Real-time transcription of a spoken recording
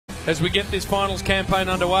as we get this finals campaign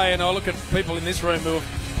underway. And I look at people in this room who have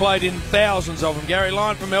played in thousands of them. Gary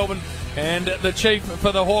Lyon from Melbourne and the Chief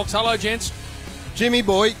for the Hawks. Hello, gents. Jimmy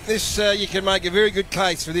boy, this you can make a very good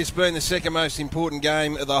case for this being the second most important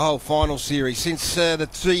game of the whole final series. Since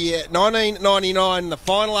 1999, the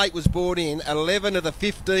final 8 was brought in. 11 of the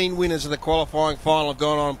 15 winners of the qualifying final have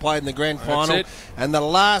gone on and played in the grand final. And the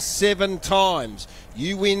last 7 times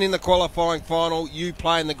you win in the qualifying final, you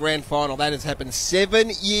play in the grand final. That has happened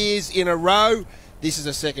 7 years in a row. This is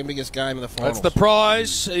the second biggest game of the finals. That's the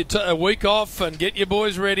prize. A week off and get your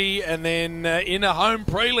boys ready, and then in a home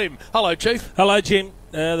prelim. Hello, Chief. Hello, Jim.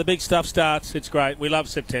 The big stuff starts. It's great. We love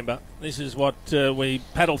September. This is what we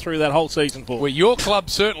paddle through that whole season for. Well, your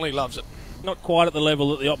club certainly loves it. Not quite at the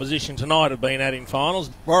level that the opposition tonight have been at in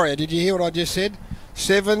finals. Warrior, did you hear what I just said?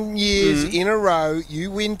 7 years in a row,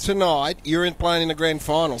 you win tonight, you're playing in the grand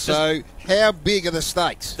final. So how big are the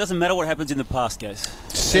stakes? Doesn't matter what happens in the past, guys.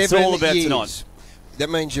 7 it's all about years. Tonight. That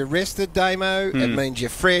means you're rested, Damo. It means you're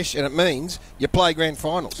fresh, and it means you play grand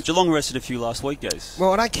finals. Geelong rested a few last week, guys.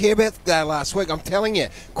 Well, I don't care about last week. I'm telling you,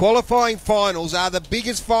 qualifying finals are the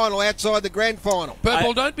biggest final outside the grand final.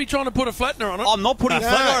 Purple, don't be trying to put a flattener on it. I'm not putting a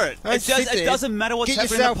flattener on it. It doesn't matter what's Get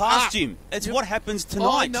happening in the past, up. Jim. It's what happens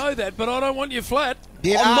tonight. I know that, but I don't want you flat.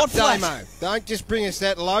 I'm not flat. Damo. Don't just bring us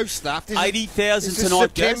that low stuff. 80,000 this tonight, is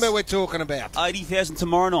September guys. we're talking about. 80,000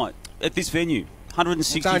 tomorrow night at this venue.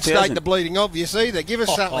 160,000. Don't state the bleeding obvious either. Give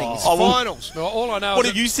us something. It's finals. Well, all I know What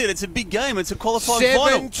is have you said? It's a big game. It's a qualifying 7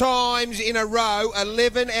 final. times in a row,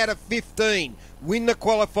 11 out of 15. Win the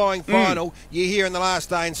qualifying final. You're here in the last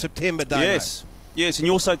day in September, Damo. Yes, and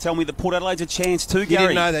you also tell me that Port Adelaide's a chance too, Gary. You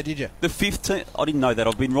didn't know that, did you? The 15th. I didn't know that.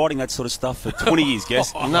 I've been writing that sort of stuff for 20 years,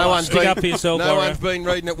 guess. No one's been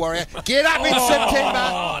reading it, Warrior. Get up in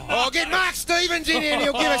September. Oh, get Mark Stevens in here and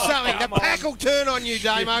he'll give us something. The pack will turn on you,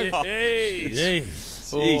 Damo.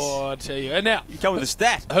 Oh, I tell you. And now, you come with a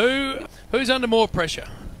stat. Who's under more pressure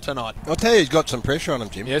tonight? I'll tell you who's got some pressure on him,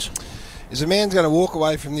 Jim. Yes. Is a man's going to walk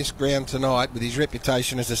away from this ground tonight with his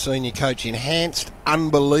reputation as a senior coach enhanced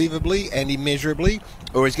unbelievably and immeasurably,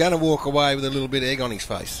 or he's going to walk away with a little bit of egg on his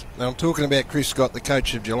face. Now, I'm talking about Chris Scott, the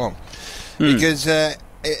coach of Geelong. Because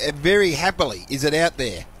very happily is it out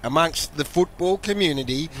there amongst the football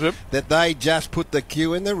community that they just put the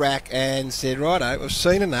cue in the rack and said, righto, we've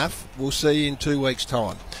seen enough, we'll see you in 2 weeks'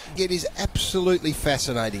 time. It is absolutely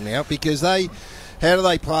fascinating now because how do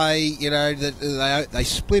they play? You know, they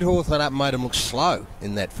split Hawthorn up and made them look slow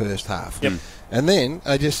in that first half. And then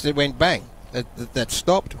it went bang. That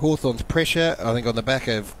stopped Hawthorn's pressure, I think, on the back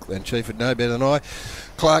of, and Chief would know better than I,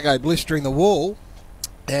 Clarko blistering the wall.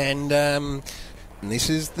 And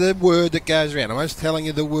this is the word that goes around. I'm just telling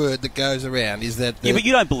you the word that goes around is that... but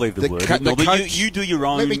you don't believe the word. You do your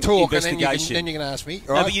own let me talk investigation. And then you can ask me.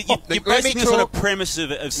 No, Right? but you're basing this on a premise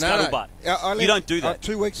of scuttlebutt. You don't do that.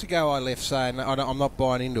 2 weeks ago I left saying I'm not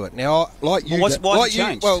buying into it. Now, like you... Why has it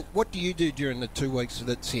changed? Well, what do you do during the 2 weeks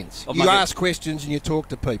that since? You ask questions and you talk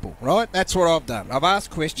to people, right? That's what I've done. I've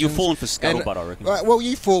asked questions. You're falling for scuttlebutt, I reckon. Well,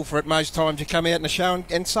 you fall for it most times. You come out in the show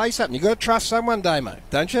and say something. You've got to trust someone, Damo,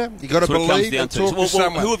 don't you? You've got to believe and talk to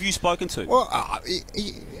someone. Who have you spoken to? Well,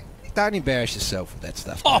 don't embarrass yourself with that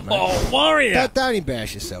stuff, Damo. Oh, Warrior! Don't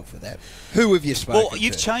embarrass yourself with that. Who have you spoken to? Well,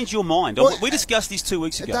 you've changed your mind. We discussed this 2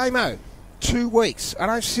 weeks ago. Damo, 2 weeks. I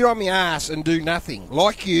don't sit on my ass and do nothing.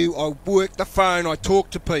 Like you, I work the phone, I talk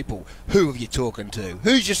to people. Who have you talking to?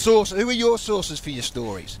 Who's your source? Who are your sources for your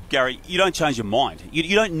stories? Gary, you don't change your mind.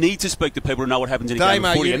 You don't need to speak to people to know what happens in a game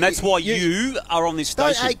of footy, and that's why you are on this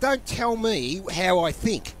station. Don't tell me how I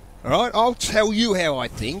think, all right? I'll tell you how I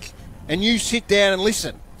think, and you sit down and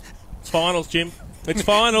listen. It's finals, Jim. It's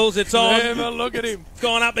finals. It's on. Yeah, look at him. It's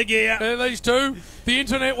gone up a gear. These two, the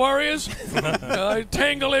internet warriors, they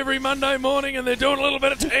tangle every Monday morning and they're doing a little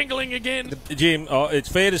bit of tangling again. Jim, it's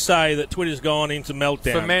fair to say that Twitter's gone into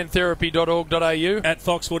meltdown. For mantherapy.org.au. At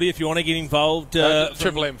Fox Footy, if you want to get involved.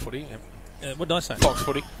 Triple M Footy. What did I say? Fox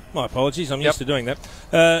Footy. My apologies. I'm used to doing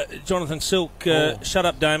that. Jonathan Silk, shut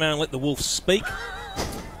up, Damo, and let the wolf speak.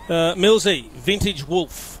 Millsy, vintage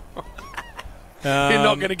wolf. You're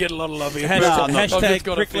not going to get a lot of love here.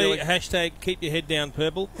 Hashtag prickly, hashtag keep your head down,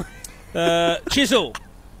 Purple. Chisel,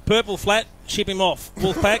 Purple flat, ship him off.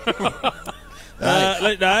 Wolfpack.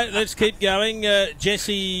 Let's keep going.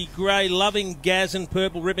 Jesse Gray loving Gaz and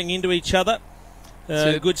Purple ripping into each other.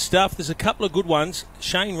 Good stuff. There's a couple of good ones.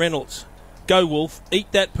 Shane Reynolds, go Wolf,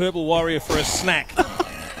 eat that Purple Warrior for a snack.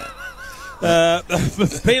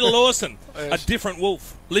 Peter Lawson, a different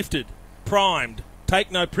wolf, lifted, primed, take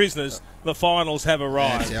no prisoners. The finals have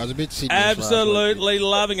arrived. I was a bit absolutely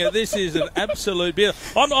loving it. This is an absolute beauty.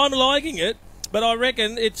 I'm liking it. but I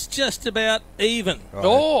reckon it's just about even. Right.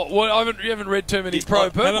 Oh, well, you haven't read too many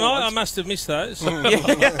pro-purple Haven't I? ones. I must have missed those.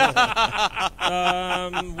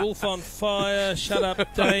 Wolf on Fire, Shut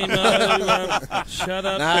Up Damo, Shut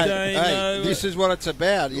Up No, Damo. hey, this is what it's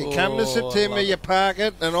about. You come to September, you park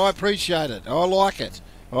it, and I appreciate it. I like it.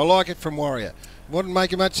 I like it from Warrior. Wouldn't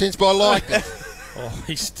make much sense, but I liked it. Oh,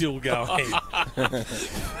 he's still going.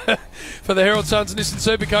 For the Herald Suns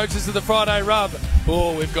Nissan Supercoach, this is the Friday Rub.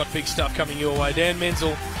 Oh, we've got big stuff coming your way. Dan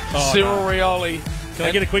Menzel, Cyril Rioli. Can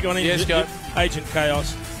I get a quick one in? Yes, go. Agent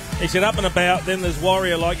Chaos. He said up and about, then there's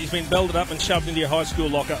Warrior like he's been belted up and shoved into your high school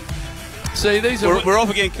locker. See, these are... We're off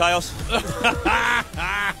again, Chaos.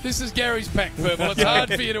 This is Gary's pack, Purple. It's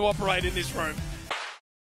hard for you to operate in this room.